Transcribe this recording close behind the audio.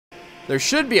There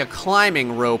should be a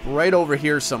climbing rope right over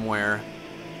here somewhere.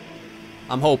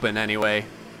 I'm hoping, anyway.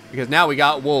 Because now we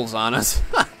got wolves on us.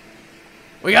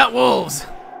 We got wolves!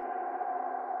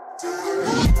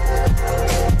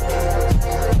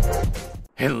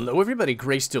 Hello everybody,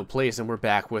 GrayStillPlays, and we're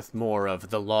back with more of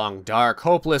The Long Dark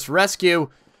Hopeless Rescue.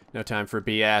 No time for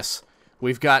BS.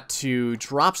 We've got to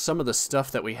drop some of the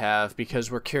stuff that we have because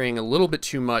we're carrying a little bit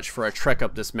too much for our trek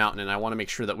up this mountain, and I want to make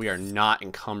sure that we are not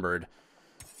encumbered.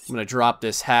 I'm going to drop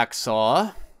this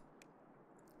hacksaw,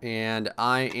 and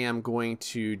I am going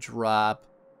to drop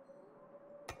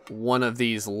one of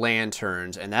these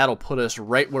lanterns, and that'll put us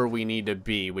right where we need to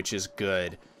be, which is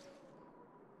good.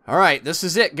 Alright, this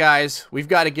is it, guys. We've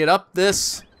got to get up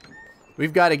this.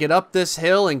 We've got to get up this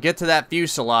hill and get to that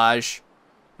fuselage.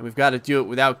 And we've got to do it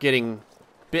without getting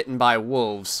bitten by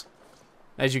wolves.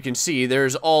 As you can see,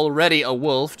 there's already a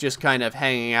wolf just kind of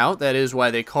hanging out. That is why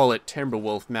they call it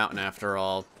Timberwolf Mountain after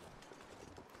all.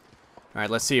 Alright,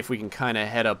 let's see if we can kind of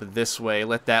head up this way.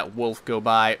 Let that wolf go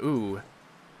by. Ooh.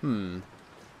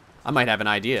 I might have an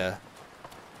idea.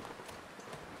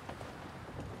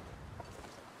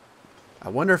 I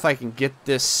wonder if I can get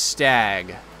this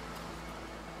stag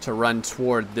to run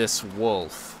toward this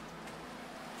wolf.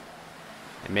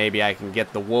 And maybe I can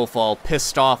get the wolf all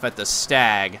pissed off at the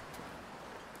stag.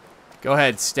 Go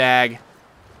ahead, stag.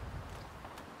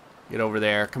 Get over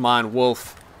there. Come on,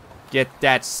 wolf. Get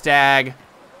that stag.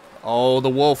 Oh, the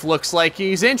wolf looks like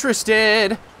he's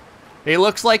interested. He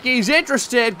looks like he's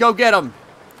interested. Go get him.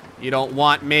 You don't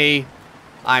want me.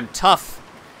 I'm tough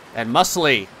and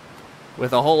muscly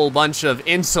with a whole bunch of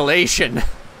insulation.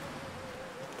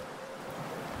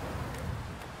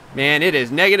 Man, it is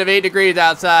 -8 degrees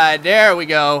outside. There we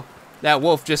go. That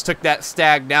wolf just took that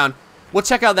stag down. We'll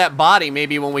check out that body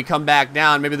maybe when we come back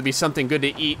down. Maybe there'll be something good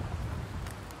to eat.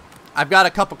 I've got a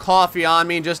cup of coffee on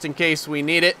me just in case we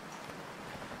need it.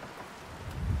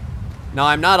 Now,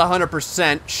 I'm not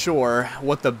 100% sure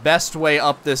what the best way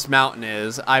up this mountain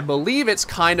is. I believe it's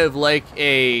kind of like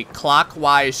a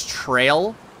clockwise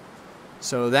trail.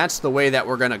 So that's the way that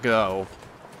we're going to go.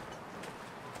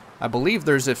 I believe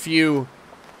there's a few...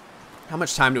 How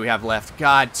much time do we have left?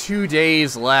 God, 2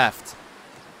 days left.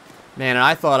 Man, and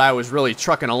I thought I was really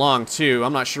trucking along, too.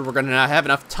 I'm not sure we're going to have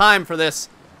enough time for this.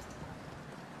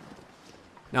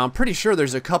 Now, I'm pretty sure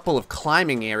there's a couple of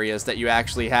climbing areas that you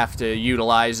actually have to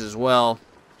utilize as well.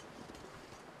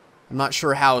 I'm not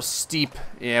sure how steep...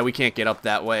 Yeah, we can't get up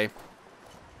that way.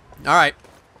 Alright,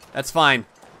 that's fine.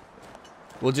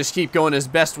 We'll just keep going as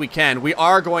best we can. We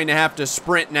are going to have to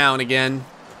sprint now and again.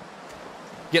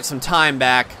 Get some time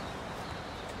back.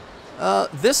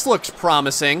 This looks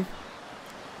promising.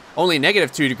 Only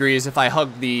 -2 degrees if I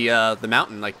hug the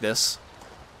mountain like this.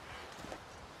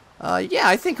 Yeah,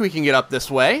 I think we can get up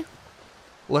this way.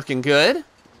 Looking good.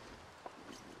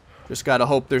 Just gotta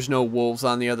hope there's no wolves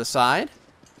on the other side.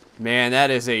 Man, that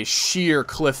is a sheer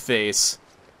cliff face.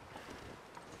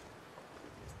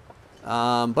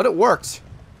 But it worked.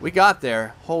 We got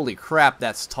there. Holy crap,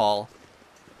 that's tall.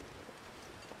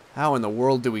 How in the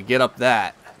world do we get up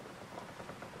that?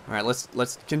 Alright,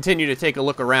 let's continue to take a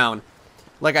look around.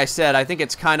 Like I said, I think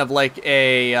it's kind of like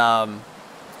a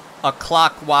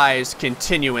clockwise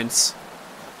continuance.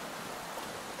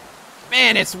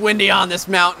 Man, it's windy on this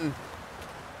mountain.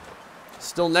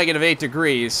 Still -8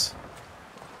 degrees.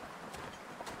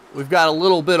 We've got a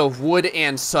little bit of wood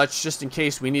and such just in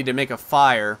case we need to make a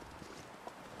fire.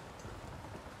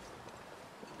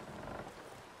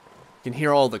 You can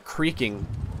hear all the creaking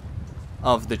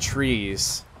of the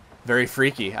trees. Very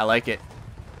freaky. I like it.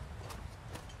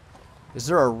 Is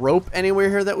there a rope anywhere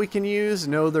here that we can use?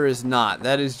 No, there is not.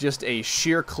 That is just a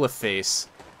sheer cliff face.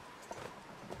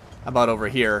 How about over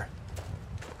here?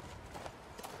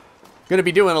 Gonna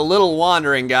be doing a little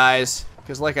wandering, guys.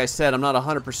 Because like I said, I'm not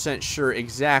 100% sure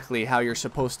exactly how you're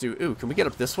supposed to... Ooh, can we get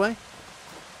up this way?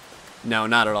 No,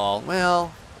 not at all.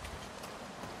 Well...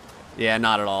 Yeah,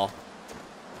 not at all.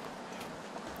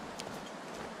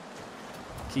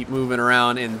 Keep moving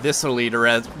around in this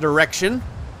direction.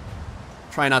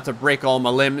 Try not to break all my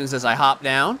limbs as I hop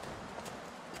down.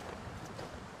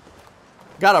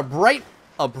 Got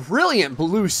a brilliant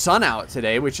blue sun out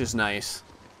today, which is nice.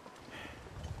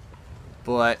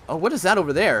 But, oh, what is that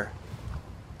over there?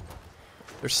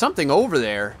 There's something over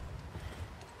there.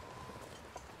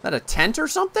 Is that a tent or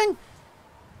something?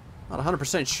 Not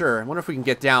 100% sure. I wonder if we can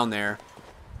get down there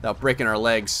without breaking our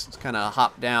legs. Let's kind of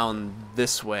hop down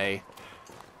this way.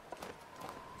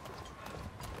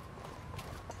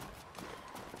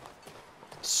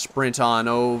 Sprint on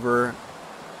over.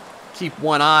 Keep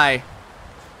one eye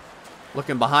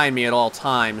looking behind me at all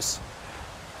times.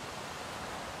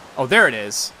 Oh, there it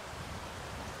is.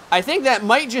 I think that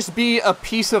might just be a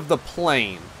piece of the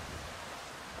plane.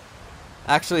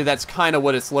 Actually, that's kind of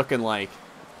what it's looking like.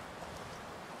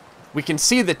 We can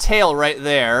see the tail right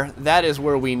there. That is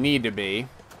where we need to be.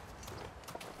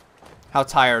 How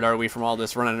tired are we from all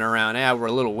this running around? Yeah, we're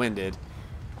a little winded.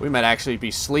 We might actually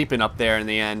be sleeping up there in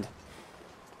the end.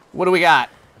 What do we got?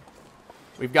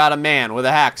 We've got a man with a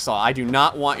hacksaw. I do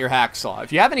not want your hacksaw.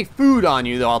 If you have any food on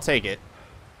you, though, I'll take it.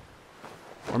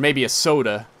 Or maybe a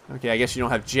soda. Okay, I guess you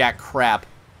don't have jack crap.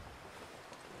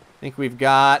 I think we've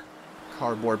got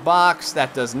cardboard box.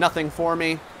 That does nothing for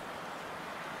me.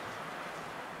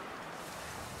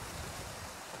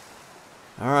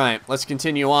 Alright, let's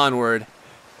continue onward.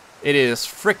 It is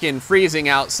frickin' freezing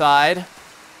outside.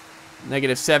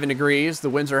 -7 degrees. The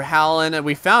winds are howling. And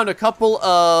we found a couple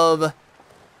of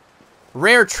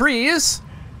rare trees.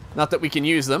 Not that we can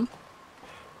use them.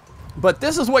 But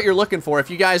this is what you're looking for.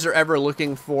 If you guys are ever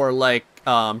looking for, like,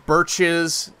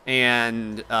 birches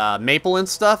and maple and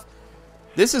stuff,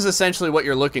 this is essentially what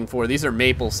you're looking for. These are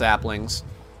maple saplings.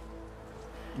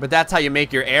 But that's how you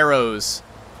make your arrows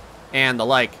and the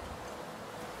like.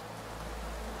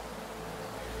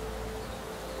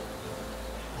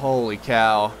 Holy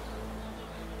cow.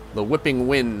 The whipping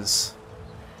winds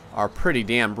are pretty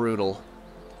damn brutal.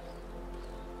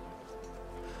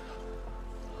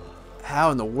 How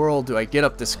in the world do I get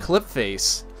up this cliff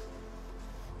face?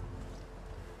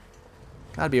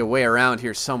 Gotta be a way around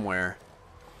here somewhere.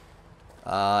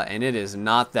 And it is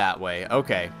not that way.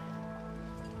 Okay.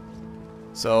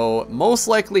 So, most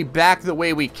likely back the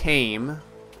way we came.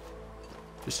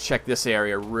 Just check this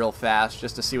area real fast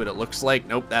just to see what it looks like.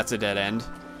 Nope, that's a dead end.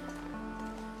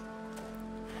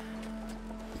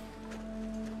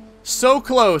 So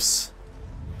close,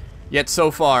 yet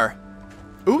so far.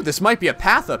 Ooh, this might be a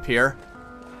path up here.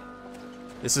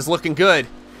 This is looking good.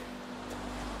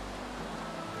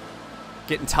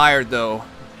 Getting tired, though.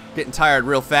 Getting tired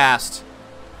real fast.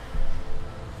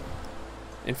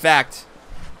 In fact,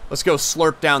 let's go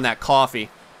slurp down that coffee.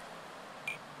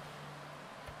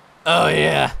 Oh,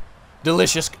 yeah.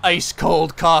 Delicious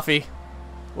ice-cold coffee.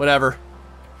 Whatever.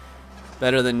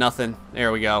 Better than nothing.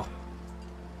 There we go.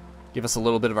 Give us a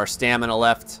little bit of our stamina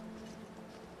left.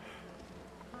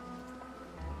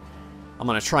 I'm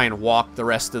going to try and walk the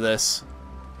rest of this.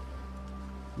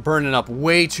 Burning up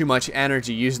way too much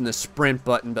energy using the sprint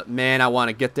button, but man, I want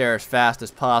to get there as fast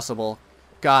as possible.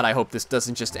 God, I hope this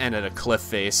doesn't just end at a cliff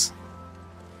face.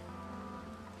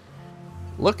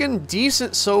 Looking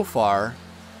decent so far.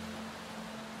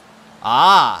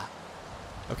 Ah!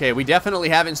 Okay, we definitely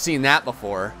haven't seen that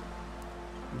before.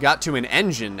 Got to an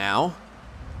engine now.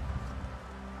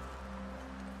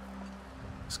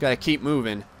 Just gotta keep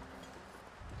moving.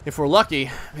 If we're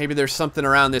lucky, maybe there's something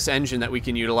around this engine that we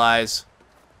can utilize.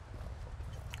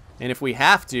 And if we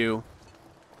have to,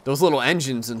 those little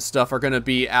engines and stuff are gonna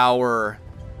be our...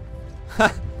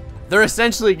 They're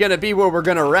essentially gonna be where we're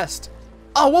gonna rest.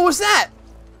 Oh, what was that?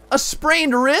 A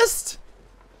sprained wrist?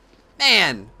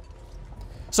 Man.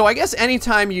 So I guess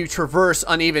anytime you traverse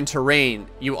uneven terrain,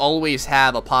 you always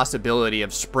have a possibility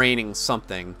of spraining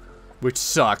something, which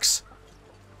sucks.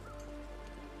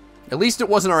 At least it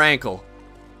wasn't our ankle.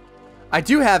 I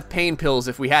do have pain pills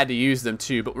if we had to use them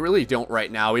too, but we really don't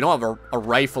right now. We don't have a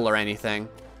rifle or anything.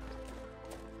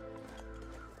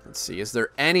 Let's see, is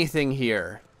there anything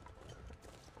here?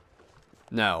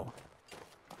 No.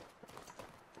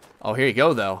 Oh, here you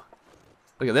go, though.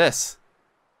 Look at this.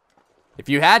 If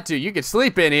you had to, you could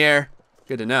sleep in here.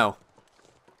 Good to know.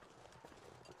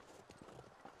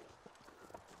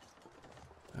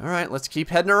 Alright, let's keep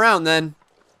heading around then.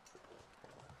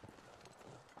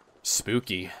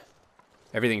 Spooky.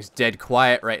 Everything's dead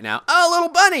quiet right now. Oh, little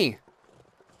bunny!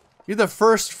 You're the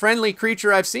first friendly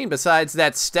creature I've seen besides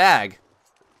that stag.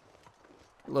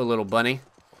 Hello, little bunny.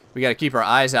 We gotta keep our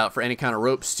eyes out for any kind of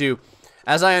ropes, too.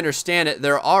 As I understand it,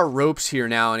 there are ropes here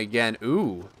now and again.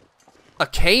 Ooh. A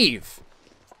cave.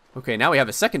 Okay, now we have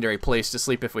a secondary place to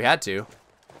sleep if we had to.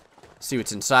 Let's see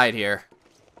what's inside here.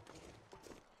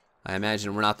 I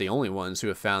imagine we're not the only ones who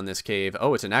have found this cave.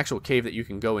 Oh, it's an actual cave that you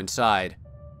can go inside.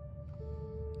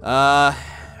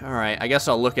 Alright, I guess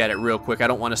I'll look at it real quick. I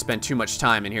don't want to spend too much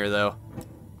time in here, though.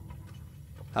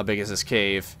 How big is this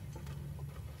cave?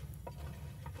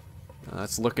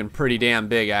 It's looking pretty damn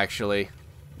big, actually.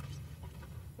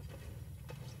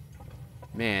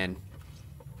 Man.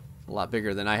 A lot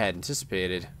bigger than I had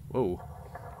anticipated. Whoa.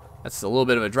 That's a little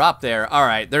bit of a drop there.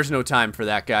 Alright, there's no time for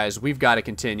that, guys. We've got to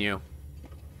continue.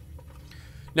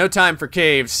 No time for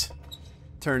caves.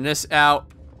 Turn this out.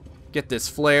 Get this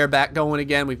flare back going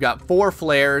again. We've got 4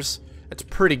 flares. That's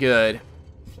pretty good.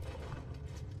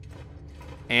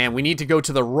 And we need to go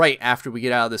to the right after we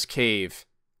get out of this cave.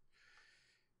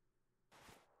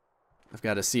 I've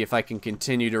got to see if I can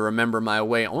continue to remember my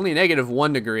way. Only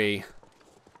 -1 degree.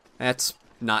 That's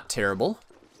not terrible.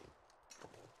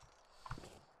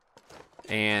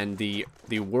 And the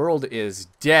world is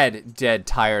dead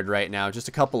tired right now. Just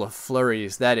a couple of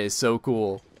flurries. That is so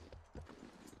cool.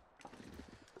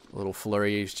 Little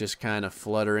flurries just kind of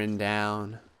fluttering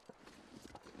down.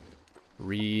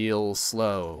 Real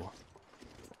slow.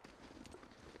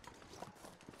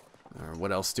 Or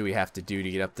what else do we have to do to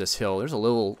get up this hill? There's a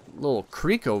little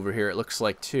creek over here, it looks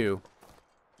like, too.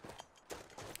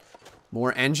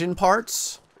 More engine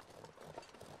parts.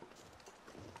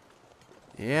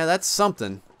 Yeah, that's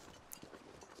something.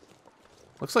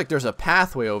 Looks like there's a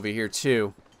pathway over here,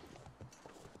 too.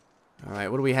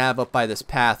 Alright, what do we have up by this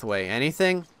pathway?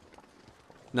 Anything?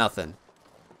 Nothing.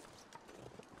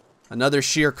 Another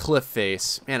sheer cliff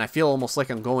face. Man, I feel almost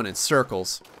like I'm going in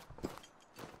circles.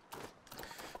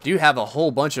 Do have a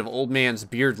whole bunch of old man's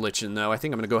beard lichen, though. I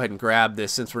think I'm going to go ahead and grab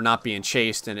this since we're not being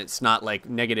chased and it's not like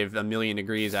 -1,000,000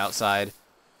 degrees outside.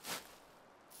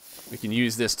 We can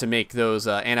use this to make those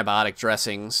antibiotic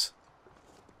dressings.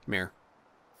 Come here.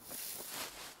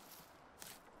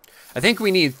 I think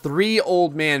we need 3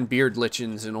 old man beard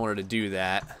lichens in order to do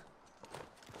that.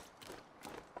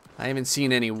 I haven't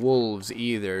seen any wolves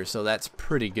either, so that's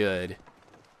pretty good.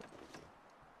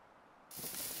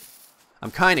 I'm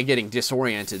kind of getting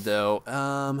disoriented, though.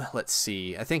 Let's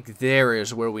see. I think there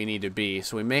is where we need to be,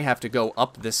 so we may have to go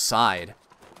up this side.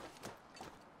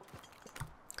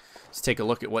 Let's take a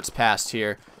look at what's past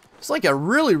here. It's like a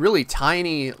really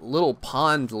tiny little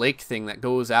pond lake thing that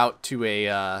goes out to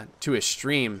a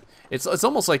stream. It's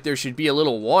almost like there should be a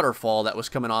little waterfall that was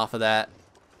coming off of that.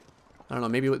 I don't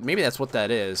know, maybe that's what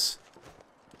that is.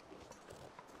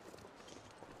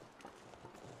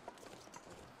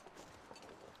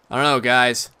 I don't know,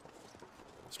 guys.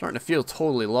 Starting to feel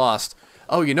totally lost.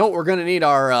 Oh, you know what we're going to need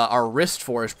our wrist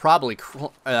for is probably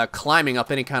climbing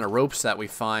up any kind of ropes that we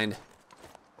find.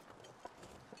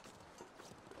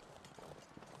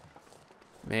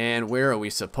 Man, where are we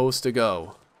supposed to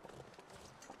go?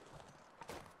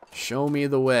 Show me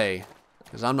the way,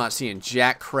 because I'm not seeing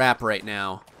jack crap right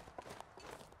now.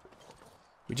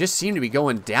 We just seem to be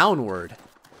going downward.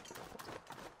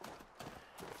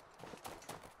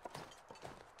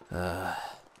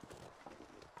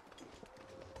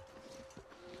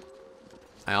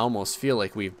 I almost feel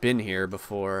like we've been here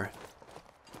before.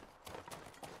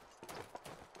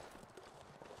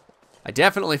 I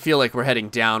definitely feel like we're heading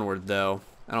downward, though.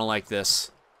 I don't like this.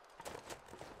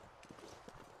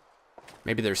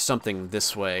 Maybe there's something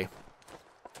this way.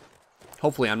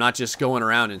 Hopefully I'm not just going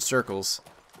around in circles.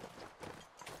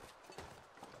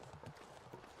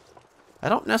 I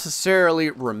don't necessarily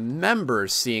remember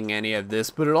seeing any of this,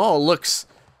 but it all looks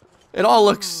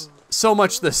so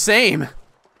much the same.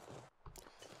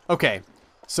 Okay,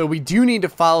 so we do need to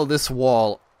follow this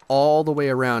wall all the way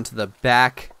around to the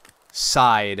back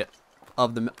side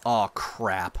of the... Oh,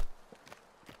 crap.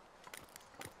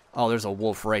 Oh, there's a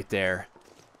wolf right there.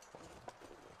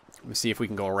 Let me see if we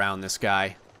can go around this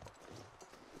guy.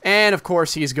 And, of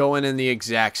course, he's going in the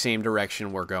exact same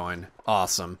direction we're going.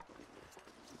 Awesome.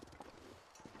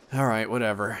 Alright,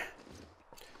 whatever.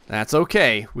 That's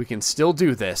okay. We can still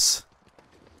do this.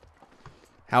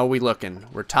 How are we looking?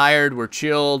 We're tired, we're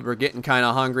chilled, we're getting kind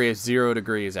of hungry. It's 0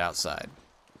 degrees outside.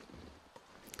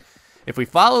 If we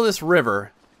follow this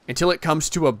river until it comes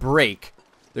to a break,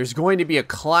 there's going to be a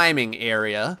climbing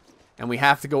area, and we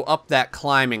have to go up that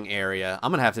climbing area.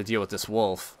 I'm going to have to deal with this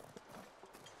wolf.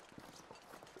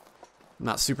 I'm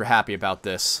not super happy about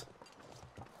this.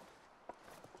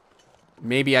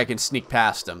 Maybe I can sneak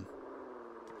past him.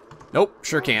 Nope,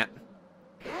 sure can't.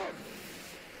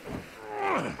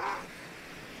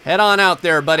 Head on out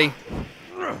there, buddy.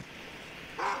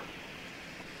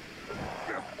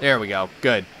 There we go.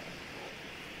 Good.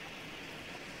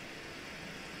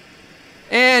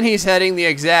 And he's heading the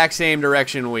exact same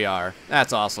direction we are.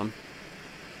 That's awesome.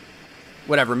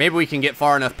 Whatever, maybe we can get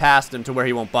far enough past him to where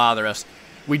he won't bother us.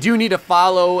 We do need to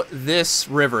follow this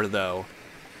river, though.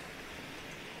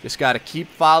 Just got to keep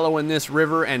following this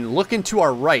river and looking to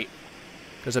our right.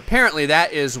 Because apparently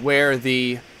that is where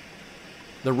the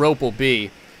rope will be.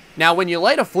 Now, when you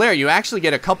light a flare, you actually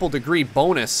get a couple degree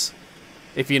bonus.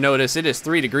 If you notice, it is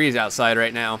 3 degrees outside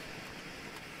right now.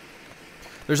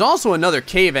 There's also another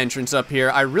cave entrance up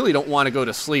here. I really don't want to go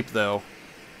to sleep, though.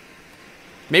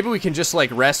 Maybe we can just,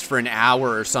 like, rest for an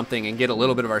hour or something and get a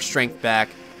little bit of our strength back.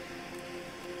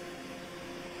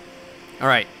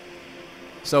 Alright.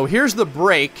 So here's the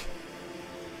break.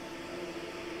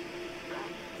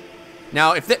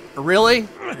 Now, if that... Really?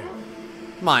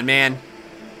 Come on, man.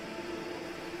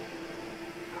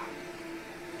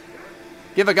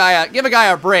 Give a guy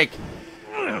a break.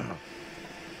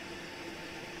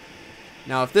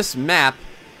 Now, if this map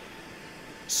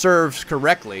serves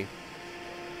correctly,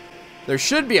 there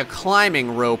should be a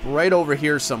climbing rope right over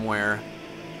here somewhere.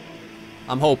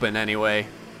 I'm hoping, anyway.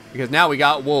 Because now we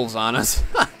got wolves on us.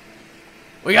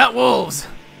 We got wolves!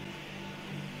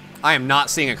 I am not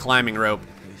seeing a climbing rope.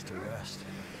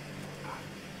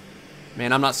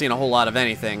 Man, I'm not seeing a whole lot of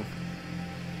anything.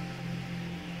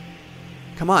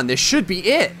 Come on, this should be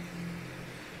it.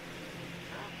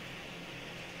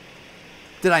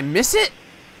 Did I miss it?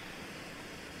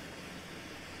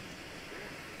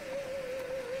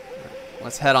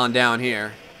 Let's head on down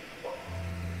here.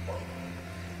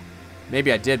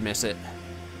 Maybe I did miss it.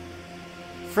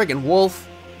 Friggin' wolf.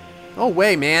 No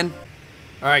way, man.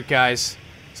 Alright, guys.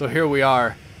 So here we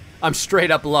are. I'm straight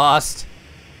up lost.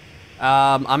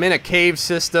 I'm in a cave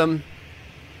system.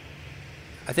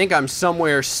 I think I'm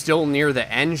somewhere still near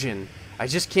the engine. I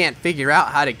just can't figure out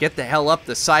how to get the hell up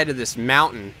the side of this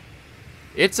mountain.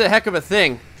 It's a heck of a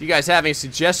thing. If you guys have any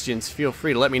suggestions, feel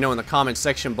free to let me know in the comments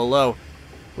section below.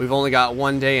 We've only got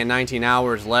 1 day and 19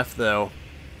 hours left, though.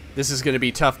 This is going to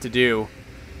be tough to do.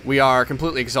 We are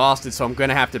completely exhausted, so I'm going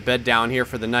to have to bed down here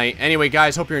for the night. Anyway,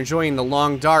 guys, hope you're enjoying the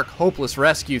long, dark, hopeless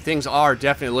rescue. Things are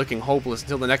definitely looking hopeless.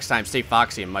 Until the next time, stay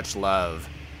foxy and much love.